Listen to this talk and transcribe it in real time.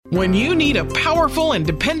When you need a powerful and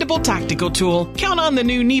dependable tactical tool, count on the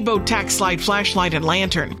new Nebo Tac Slide flashlight and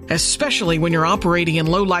lantern, especially when you're operating in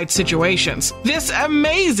low-light situations. This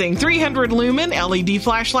amazing 300-lumen LED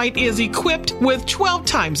flashlight is equipped with 12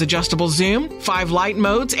 times adjustable zoom, 5 light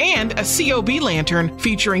modes, and a COB lantern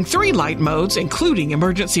featuring 3 light modes, including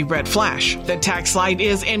emergency red flash. The Tac Slide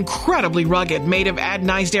is incredibly rugged, made of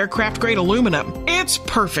anodized aircraft-grade aluminum. It's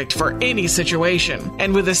perfect for any situation,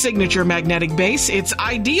 and with a signature magnetic base, it's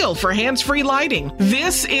ideal for hands-free lighting.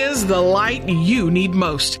 This is the light you need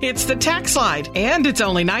most. It's the Tac Slide, and it's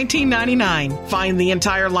only $19.99. Find the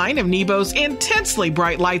entire line of Nebo's intensely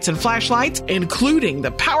bright lights and flashlights, including the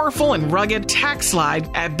powerful and rugged Tac Slide,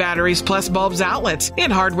 at Batteries Plus Bulbs outlets, in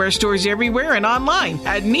hardware stores everywhere, and online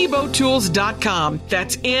at nebotools.com.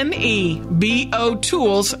 That's N-E-B-O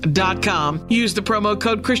Tools.com. Use the promo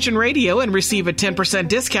code Christian Radio and receive a 10%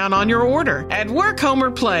 discount on your order. At work, home, or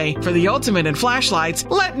play, for the ultimate in flashlights,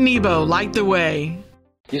 let Nebo light the way.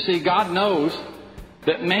 You see, God knows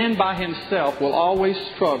that man by himself will always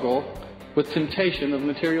struggle with temptation of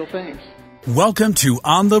material things. Welcome to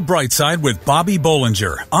On the Bright Side with Bobby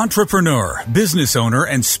Bollinger, entrepreneur, business owner,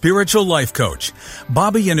 and spiritual life coach.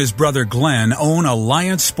 Bobby and his brother Glenn own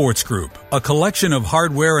Alliance Sports Group, a collection of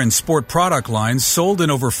hardware and sport product lines sold in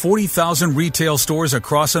over 40,000 retail stores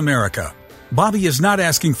across America. Bobby is not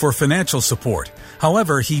asking for financial support.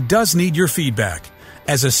 However, he does need your feedback.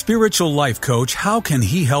 As a spiritual life coach, how can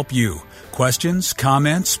he help you? Questions,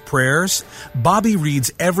 comments, prayers? Bobby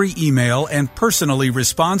reads every email and personally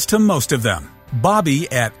responds to most of them.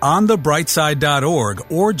 Bobby at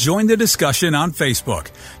onthebrightside.org or join the discussion on Facebook.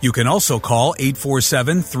 You can also call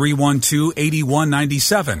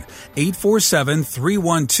 847-312-8197,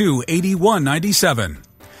 847-312-8197.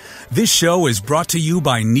 This show is brought to you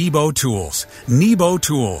by Nebo Tools. Nebo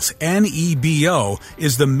Tools, N-E-B-O,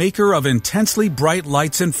 is the maker of intensely bright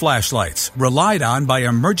lights and flashlights, relied on by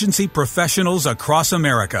emergency professionals across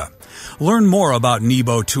America. Learn more about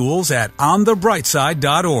Nebo Tools at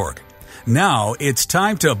onthebrightside.org. Now it's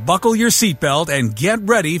time to buckle your seatbelt and get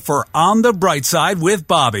ready for On the Bright Side with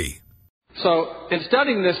Bobby. So, in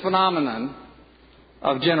studying this phenomenon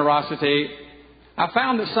of generosity, I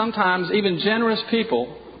found that sometimes even generous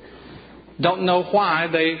people don't know why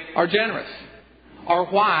they are generous or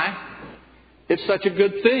why it's such a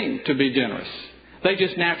good thing to be generous. They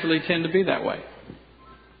just naturally tend to be that way.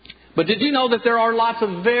 But did you know that there are lots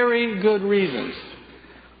of very good reasons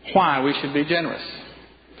why we should be generous?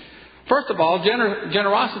 First of all,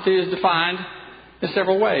 generosity is defined in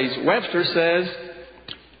several ways. Webster says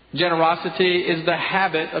generosity is the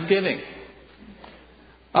habit of giving.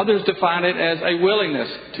 Others define it as a willingness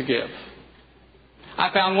to give. I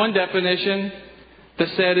found one definition that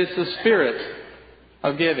said it's the spirit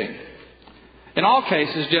of giving. In all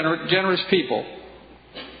cases, generous people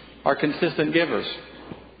are consistent givers.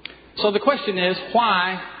 So the question is,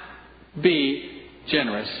 why be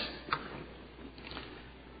generous?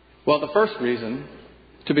 Well, the first reason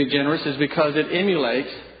to be generous is because it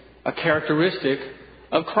emulates a characteristic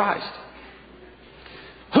of Christ.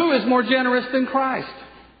 Who is more generous than Christ?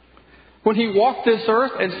 When He walked this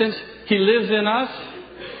earth, and since He lives in us,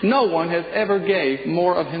 no one has ever gave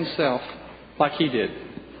more of Himself like He did.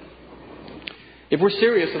 If we're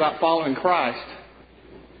serious about following Christ,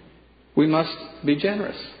 we must be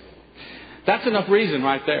generous. That's enough reason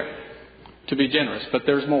right there to be generous, but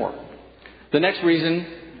there's more. The next reason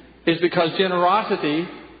is because generosity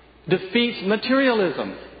defeats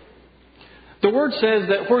materialism. The Word says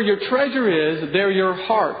that where your treasure is, there your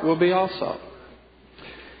heart will be also.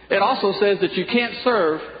 It also says that you can't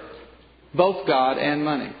serve both God and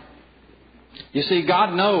money. You see,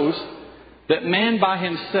 God knows that man by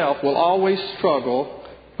himself will always struggle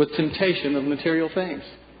with temptation of material things.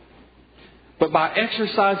 But by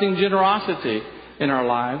exercising generosity in our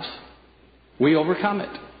lives, we overcome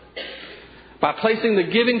it. By placing the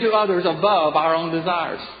giving to others above our own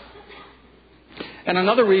desires. And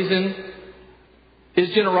another reason is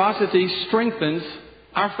generosity strengthens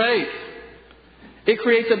our faith. It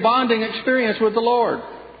creates a bonding experience with the Lord.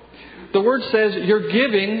 The Word says your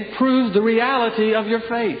giving proves the reality of your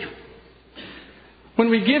faith.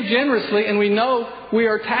 When we give generously and we know we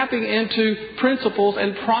are tapping into principles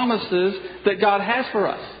and promises that God has for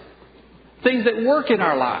us. Things that work in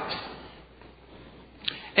our lives.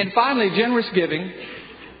 And finally, generous giving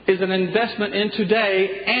is an investment in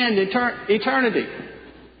today and eternity.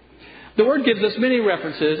 The Word gives us many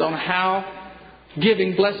references on how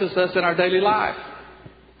giving blesses us in our daily life.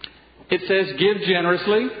 It says, give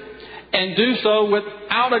generously and do so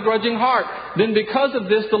without a grudging heart. Then because of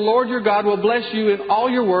this, the Lord your God will bless you in all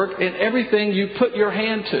your work and everything you put your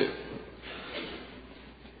hand to.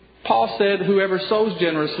 Paul said, whoever sows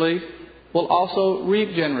generously will also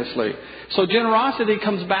reap generously. So generosity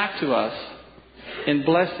comes back to us in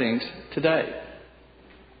blessings today.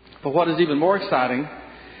 But what is even more exciting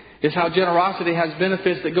is how generosity has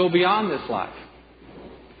benefits that go beyond this life.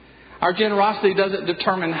 Our generosity doesn't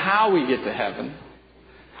determine how we get to heaven.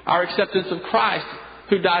 Our acceptance of Christ,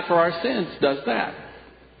 who died for our sins, does that.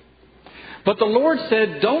 But the Lord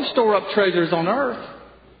said, don't store up treasures on earth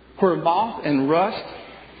where moth and rust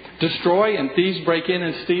destroy and thieves break in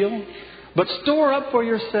and steal, but store up for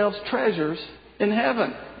yourselves treasures in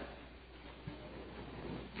heaven.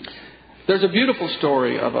 There's a beautiful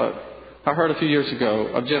story I heard a few years ago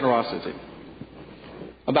of generosity,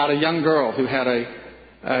 about a young girl who had a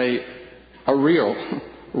real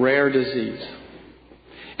rare disease.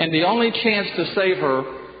 And the only chance to save her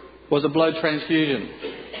was a blood transfusion.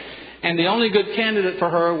 And the only good candidate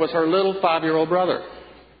for her was her little 5-year-old brother.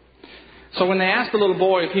 So when they asked the little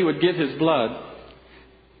boy if he would give his blood,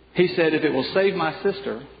 he said, if it will save my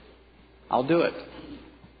sister, I'll do it.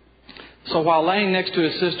 So while laying next to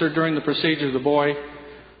his sister during the procedure, the boy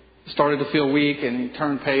started to feel weak and he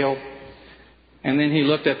turned pale. And then he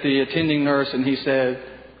looked at the attending nurse and he said,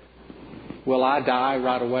 will I die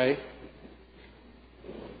right away?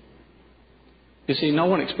 You see, no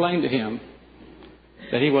one explained to him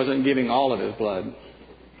that he wasn't giving all of his blood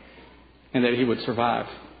and that he would survive.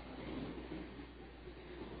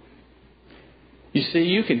 You see,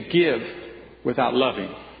 you can give without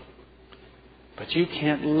loving, but you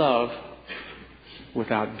can't love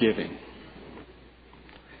without giving.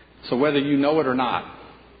 So whether you know it or not,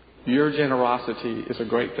 your generosity is a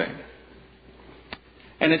great thing.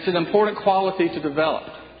 And it's an important quality to develop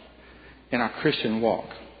in our Christian walk.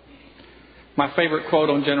 My favorite quote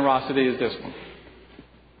on generosity is this one.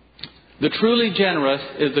 The truly generous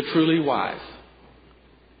is the truly wise,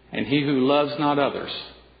 and he who loves not others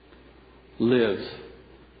lives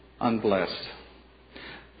unblessed.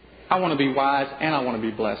 I want to be wise and I want to be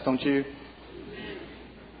blessed, don't you?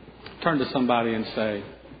 Turn to somebody and say,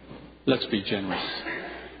 let's be generous.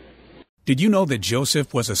 Did you know that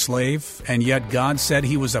Joseph was a slave, and yet God said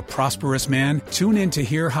he was a prosperous man? Tune in to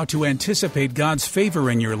hear how to anticipate God's favor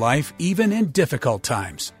in your life, even in difficult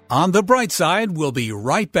times. On the Bright Side, we'll be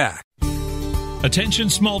right back. Attention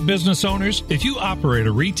small business owners, if you operate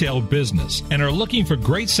a retail business and are looking for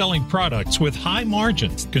great selling products with high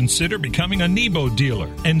margins, consider becoming a Nebo dealer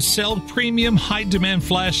and sell premium high demand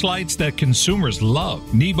flashlights that consumers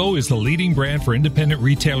love. Nebo is the leading brand for independent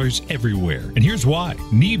retailers everywhere. And here's why.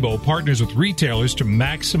 Nebo partners with retailers to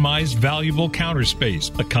maximize valuable counter space,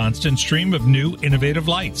 a constant stream of new innovative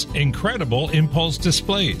lights, incredible impulse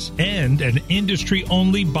displays, and an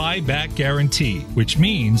industry-only buyback guarantee, which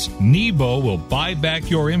means Nebo will buy back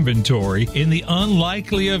your inventory in the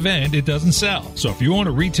unlikely event it doesn't sell. So if you own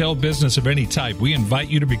a retail business of any type, we invite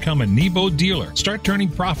you to become a Nebo dealer. Start turning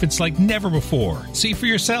profits like never before. See for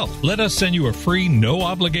yourself. Let us send you a free,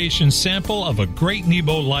 no-obligation sample of a great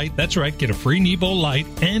Nebo light. That's right, get a free Nebo light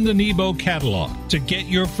and a Nebo catalog. To get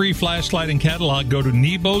your free flashlight and catalog, go to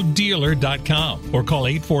NeboDealer.com or call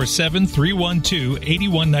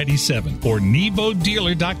 847-312-8197 or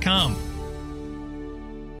NeboDealer.com.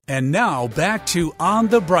 And now back to On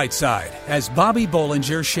the Bright Side, as Bobby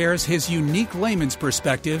Bollinger shares his unique layman's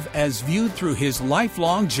perspective as viewed through his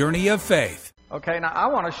lifelong journey of faith. Okay, now I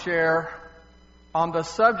want to share on the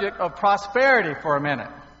subject of prosperity for a minute.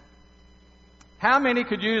 How many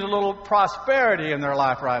could use a little prosperity in their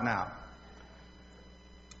life right now?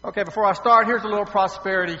 Okay, before I start, here's a little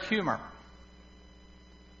prosperity humor.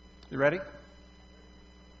 You ready?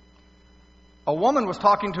 A woman was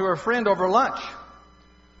talking to her friend over lunch.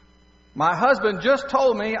 My husband just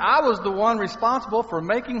told me I was the one responsible for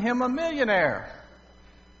making him a millionaire.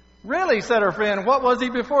 Really, said her friend, what was he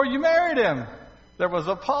before you married him? There was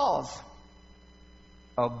a pause.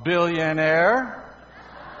 A billionaire?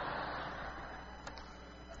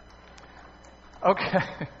 Okay.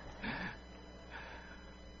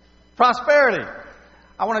 Prosperity.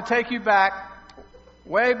 I want to take you back,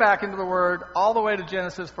 way back into the Word, all the way to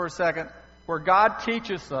Genesis for a second, where God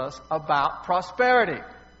teaches us about prosperity.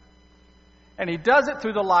 And he does it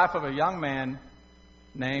through the life of a young man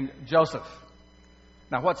named Joseph.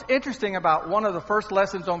 Now, what's interesting about one of the first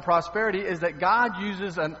lessons on prosperity is that God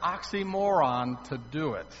uses an oxymoron to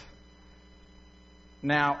do it.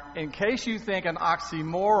 Now, in case you think an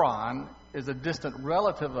oxymoron is a distant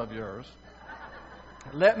relative of yours,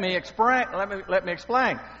 let me explain.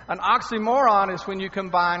 An oxymoron is when you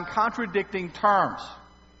combine contradicting terms.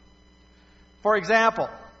 For example,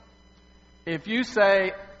 if you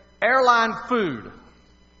say airline food,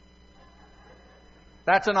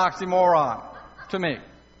 that's an oxymoron to me.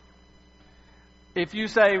 If you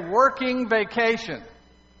say working vacation,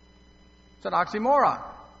 it's an oxymoron.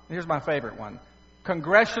 Here's my favorite one.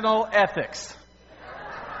 Congressional ethics.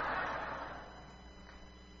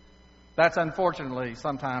 That's unfortunately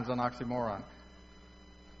sometimes an oxymoron.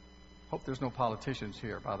 Hope there's no politicians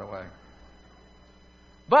here, by the way.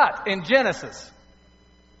 But in Genesis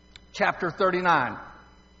chapter 39,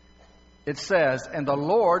 it says, "And the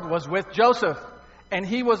Lord was with Joseph, and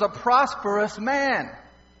he was a prosperous man."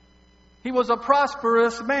 He was a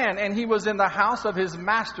prosperous man, and he was in the house of his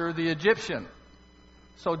master, the Egyptian.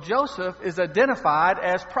 So Joseph is identified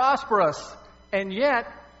as prosperous. And yet,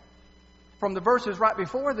 from the verses right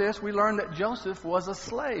before this, we learn that Joseph was a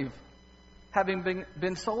slave, having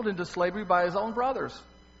been sold into slavery by his own brothers.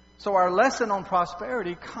 So our lesson on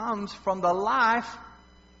prosperity comes from the life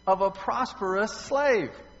of a prosperous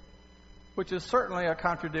slave, which is certainly a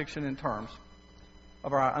contradiction in terms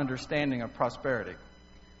of our understanding of prosperity.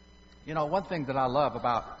 You know, one thing that I love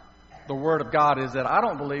about the Word of God is that I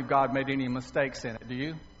don't believe God made any mistakes in it. Do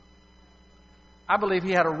you? I believe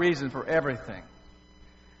He had a reason for everything.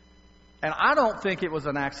 And I don't think it was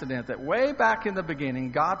an accident that way back in the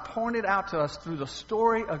beginning, God pointed out to us through the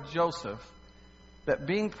story of Joseph that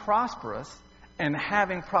being prosperous and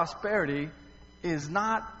having prosperity is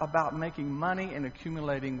not about making money and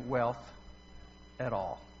accumulating wealth at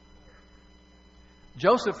all.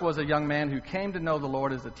 Joseph was a young man who came to know the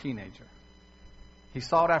Lord as a teenager. He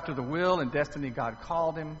sought after the will and destiny God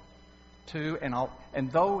called him to,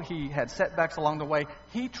 and though he had setbacks along the way,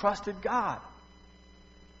 he trusted God.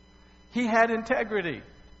 He had integrity.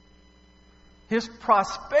 His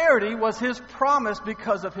prosperity was his promise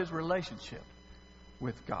because of his relationship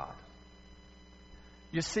with God.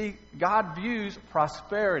 You see, God views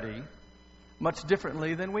prosperity much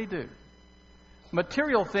differently than we do.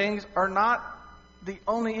 Material things are not the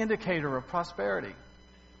only indicator of prosperity.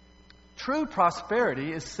 True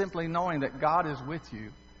prosperity is simply knowing that God is with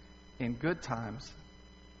you in good times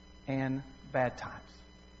and bad times.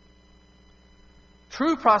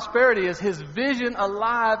 True prosperity is His vision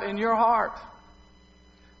alive in your heart.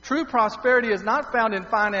 True prosperity is not found in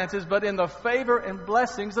finances, but in the favor and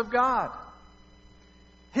blessings of God.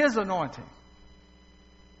 His anointing.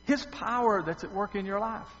 His power that's at work in your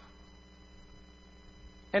life.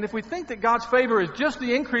 And if we think that God's favor is just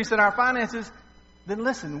the increase in our finances, then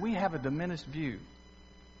listen, we have a diminished view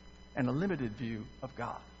and a limited view of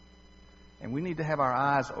God. And we need to have our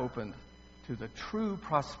eyes opened to the true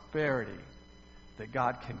prosperity that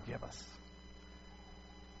God can give us.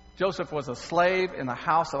 Joseph was a slave in the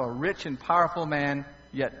house of a rich and powerful man,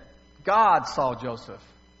 yet God saw Joseph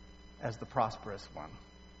as the prosperous one.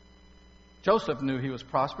 Joseph knew he was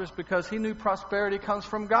prosperous because he knew prosperity comes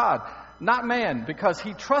from God, not man. Because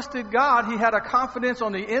he trusted God, he had a confidence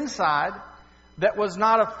on the inside that was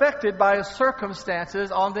not affected by his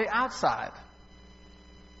circumstances on the outside.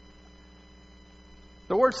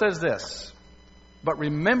 The Word says this, "But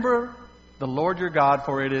remember the Lord your God,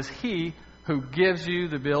 for it is He who gives you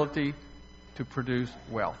the ability to produce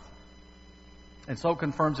wealth, and so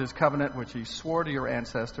confirms His covenant which He swore to your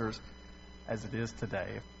ancestors as it is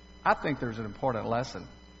today." I think there's an important lesson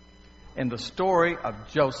in the story of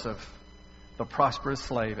Joseph, the prosperous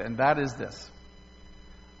slave, and that is this.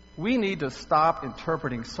 We need to stop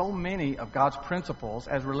interpreting so many of God's principles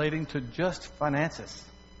as relating to just finances.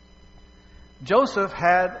 Joseph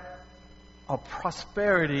had a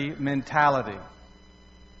prosperity mentality,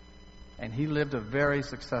 and he lived a very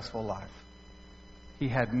successful life. He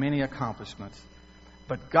had many accomplishments,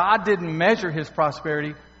 but God didn't measure his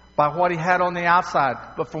prosperity by what he had on the outside,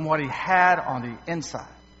 but from what he had on the inside.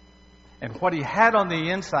 And what he had on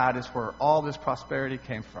the inside is where all this prosperity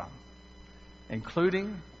came from,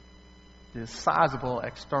 including this sizable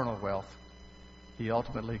external wealth he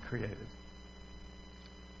ultimately created.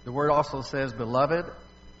 The Word also says, "Beloved,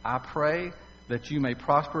 I pray that you may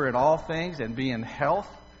prosper in all things and be in health,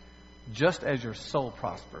 just as your soul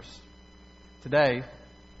prospers." Today,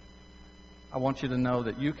 I want you to know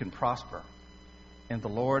that you can prosper in the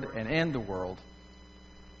Lord and in the world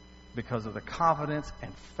because of the confidence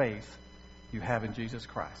and faith you have in Jesus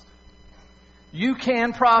Christ. You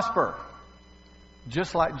can prosper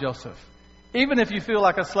just like Joseph. Even if you feel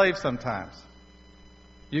like a slave sometimes,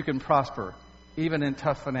 you can prosper even in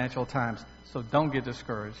tough financial times. So don't get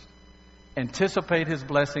discouraged. Anticipate His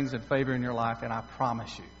blessings and favor in your life, and I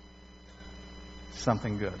promise you,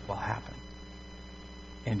 something good will happen.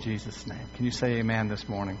 In Jesus' name. Can you say amen this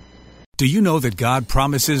morning? Do you know that God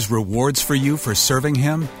promises rewards for you for serving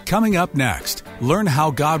Him? Coming up next, learn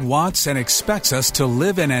how God wants and expects us to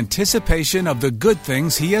live in anticipation of the good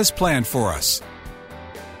things He has planned for us.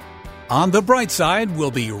 On the Bright Side,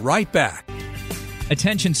 we'll be right back.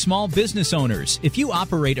 Attention small business owners. If you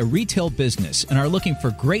operate a retail business and are looking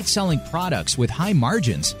for great selling products with high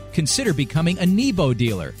margins, consider becoming a Nebo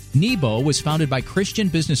dealer. Nebo was founded by Christian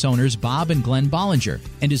business owners Bob and Glenn Bollinger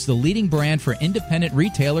and is the leading brand for independent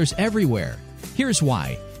retailers everywhere. Here's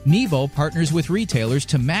why. Nebo partners with retailers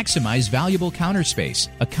to maximize valuable counter space,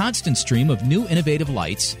 a constant stream of new innovative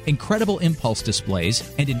lights, incredible impulse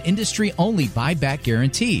displays, and an industry-only buyback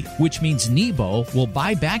guarantee, which means Nebo will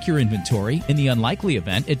buy back your inventory in the unlikely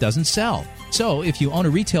event it doesn't sell. So, if you own a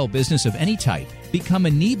retail business of any type, become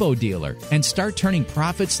a Nebo dealer and start turning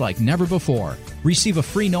profits like never before. Receive a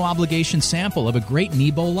free no-obligation sample of a great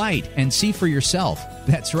Nebo light and see for yourself.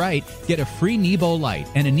 That's right, get a free Nebo light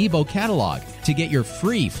and a Nebo catalog. To get your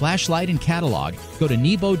free flashlight and catalog, go to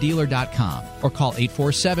NeboDealer.com or call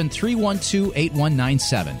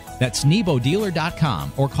 847-312-8197. That's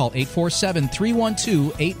NeboDealer.com or call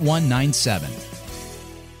 847-312-8197.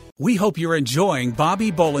 We hope you're enjoying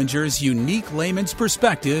Bobby Bollinger's unique layman's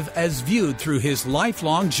perspective as viewed through his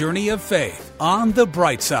lifelong journey of faith on the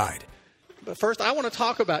bright side. But first, I want to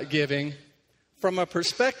talk about giving from a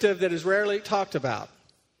perspective that is rarely talked about.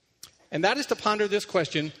 And that is to ponder this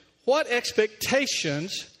question: what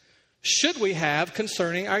expectations should we have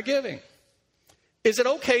concerning our giving? Is it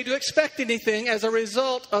okay to expect anything as a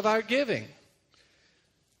result of our giving?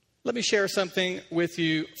 Let me share something with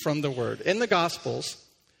you from the Word. In the Gospels,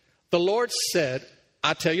 the Lord said,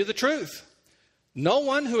 I tell you the truth. No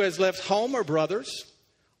one who has left home or brothers,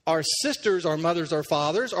 or sisters or mothers or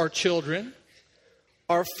fathers or children,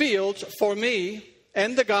 or fields for me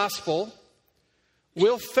and the gospel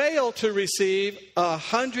will fail to receive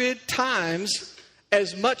 100 times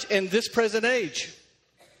as much in this present age,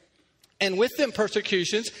 and with them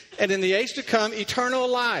persecutions, and in the age to come eternal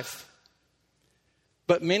life.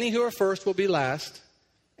 But many who are first will be last,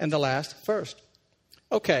 and the last first.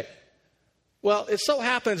 Okay. Well, it so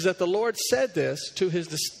happens that the Lord said this to his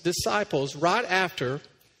disciples right after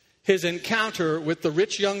his encounter with the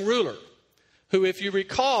rich young ruler, who, if you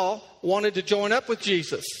recall, wanted to join up with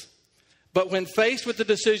Jesus. But when faced with the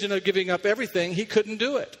decision of giving up everything, he couldn't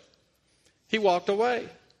do it. He walked away.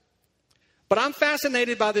 But I'm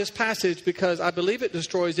fascinated by this passage because I believe it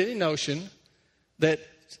destroys any notion that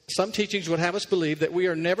some teachings would have us believe that we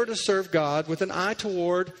are never to serve God with an eye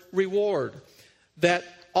toward reward, that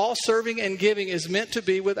all serving and giving is meant to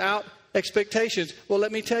be without expectations. Well,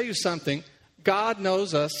 let me tell you something. God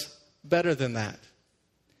knows us better than that.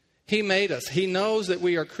 He made us. He knows that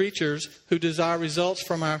we are creatures who desire results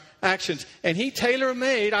from our actions. And He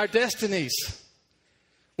tailor-made our destinies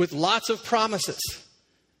with lots of promises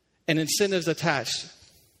and incentives attached.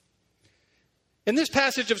 In this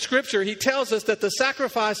passage of Scripture, He tells us that the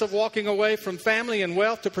sacrifice of walking away from family and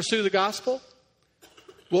wealth to pursue the gospel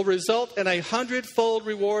will result in 100-fold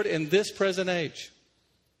reward in this present age.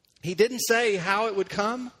 He didn't say how it would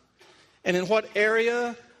come and in what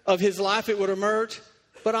area of his life it would emerge.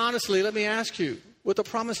 But honestly, let me ask you, with a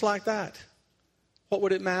promise like that, what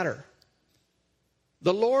would it matter?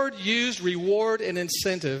 The Lord used reward and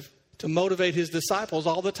incentive to motivate His disciples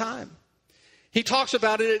all the time. He talks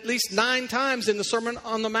about it at least 9 times in the Sermon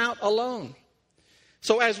on the Mount alone.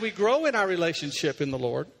 So as we grow in our relationship in the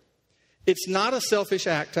Lord, it's not a selfish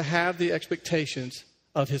act to have the expectations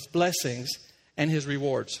of His blessings and His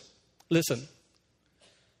rewards. Listen,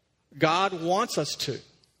 God wants us to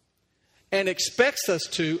and expects us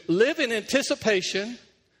to live in anticipation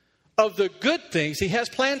of the good things He has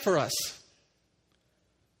planned for us.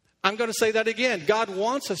 I'm going to say that again. God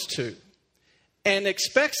wants us to and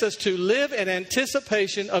expects us to live in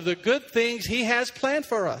anticipation of the good things He has planned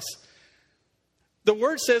for us. The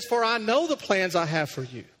Word says, "For I know the plans I have for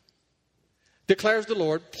you, declares the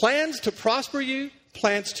Lord, plans to prosper you,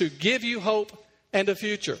 plans to give you hope and a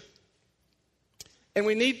future." And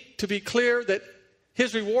we need to be clear that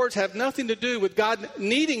His rewards have nothing to do with God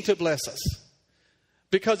needing to bless us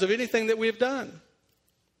because of anything that we have done.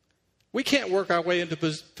 We can't work our way into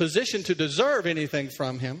position to deserve anything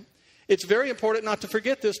from Him. It's very important not to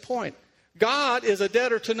forget this point. God is a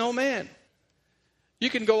debtor to no man. You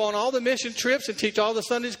can go on all the mission trips and teach all the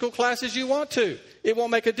Sunday school classes you want to. It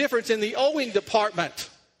won't make a difference in the owing department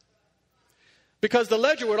because the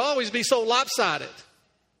ledger would always be so lopsided.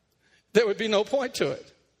 There would be no point to it.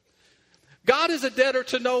 God is a debtor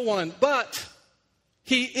to no one, but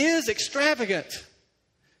He is extravagant,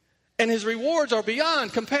 and His rewards are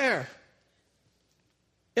beyond compare.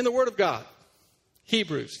 In the Word of God,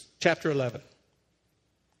 Hebrews chapter 11,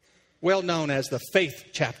 well known as the faith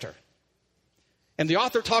chapter. And the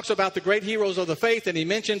author talks about the great heroes of the faith, and he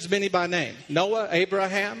mentions many by name: Noah,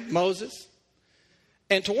 Abraham, Moses.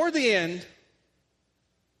 And toward the end,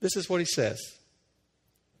 this is what he says: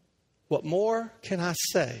 What more can I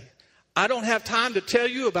say? I don't have time to tell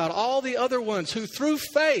you about all the other ones who through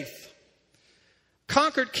faith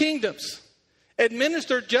conquered kingdoms,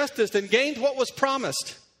 administered justice and gained what was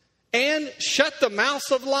promised, and shut the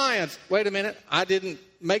mouths of lions. Wait a minute, I didn't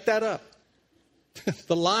make that up.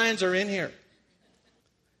 The lions are in here.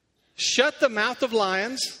 Shut the mouth of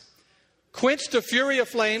lions, quenched the fury of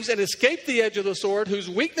flames, and escaped the edge of the sword, whose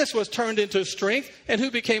weakness was turned into strength, and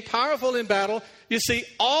who became powerful in battle. You see,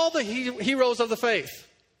 all the heroes of the faith,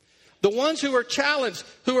 the ones who were challenged,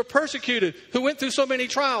 who were persecuted, who went through so many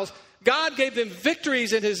trials, God gave them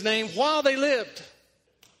victories in his name while they lived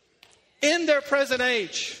in their present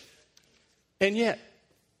age. And yet,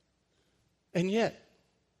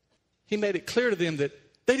 he made it clear to them that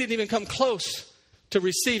they didn't even come close to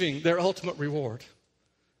receiving their ultimate reward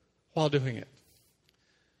while doing it.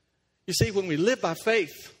 You see, when we live by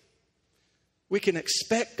faith, we can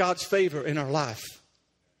expect God's favor in our life.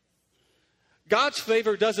 God's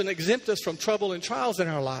favor doesn't exempt us from trouble and trials in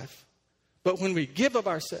our life. But when we give of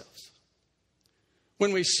ourselves,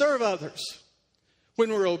 when we serve others,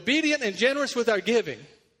 when we're obedient and generous with our giving,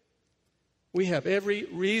 we have every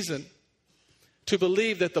reason to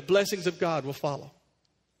believe that the blessings of God will follow.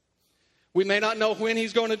 We may not know when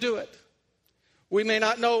he's going to do it. We may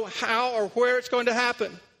not know how or where it's going to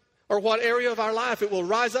happen or what area of our life it will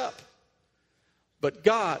rise up. But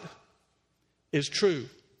God is true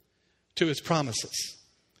to his promises.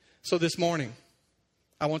 So this morning,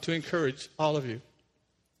 I want to encourage all of you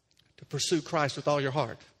to pursue Christ with all your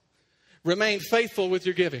heart. Remain faithful with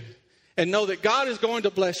your giving and know that God is going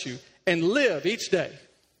to bless you, and live each day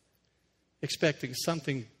expecting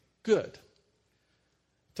something good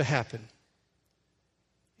to happen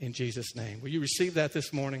in Jesus' name. Will you receive that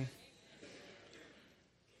this morning?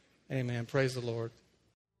 Amen. Praise the Lord.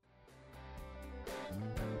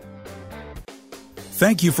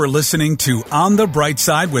 Thank you for listening to On the Bright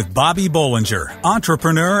Side with Bobby Bollinger,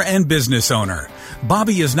 entrepreneur and business owner.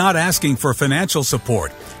 Bobby is not asking for financial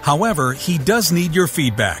support. However, he does need your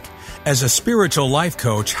feedback. As a spiritual life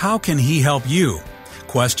coach, how can he help you?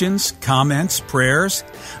 Questions, comments, prayers?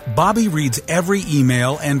 Bobby reads every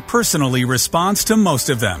email and personally responds to most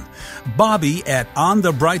of them. Bobby at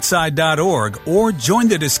onthebrightside.org or join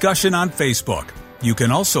the discussion on Facebook. You can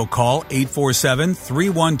also call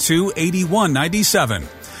 847-312-8197.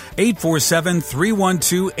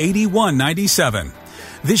 847-312-8197.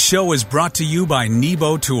 This show is brought to you by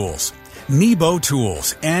Nebo Tools. Nebo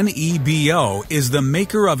Tools, N-E-B-O, is the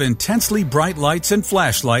maker of intensely bright lights and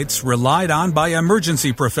flashlights relied on by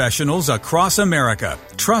emergency professionals across America.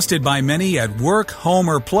 Trusted by many at work, home,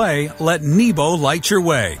 or play, let Nebo light your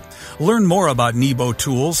way. Learn more about Nebo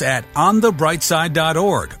Tools at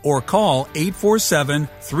onthebrightside.org or call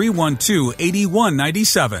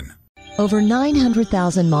 847-312-8197. Over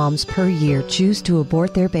 900,000 moms per year choose to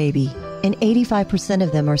abort their baby, and 85%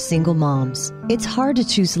 of them are single moms. It's hard to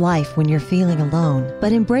choose life when you're feeling alone,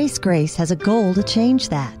 but Embrace Grace has a goal to change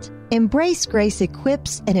that. Embrace Grace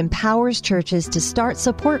equips and empowers churches to start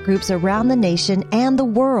support groups around the nation and the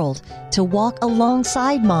world to walk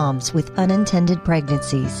alongside moms with unintended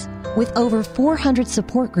pregnancies. With over 400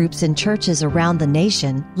 support groups in churches around the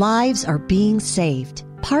nation, lives are being saved.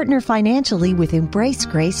 Partner financially with Embrace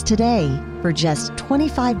Grace today. For just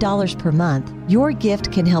 $25 per month, your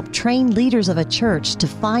gift can help train leaders of a church to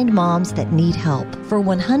find moms that need help. For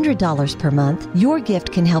 $100 per month, your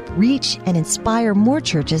gift can help reach and inspire more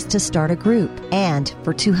churches to start a group. And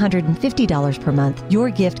for $250 per month,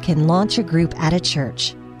 your gift can launch a group at a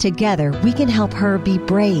church. Together, we can help her be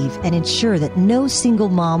brave and ensure that no single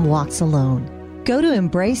mom walks alone. Go to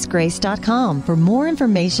EmbraceGrace.com for more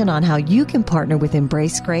information on how you can partner with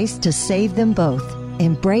Embrace Grace to save them both.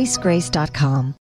 EmbraceGrace.com.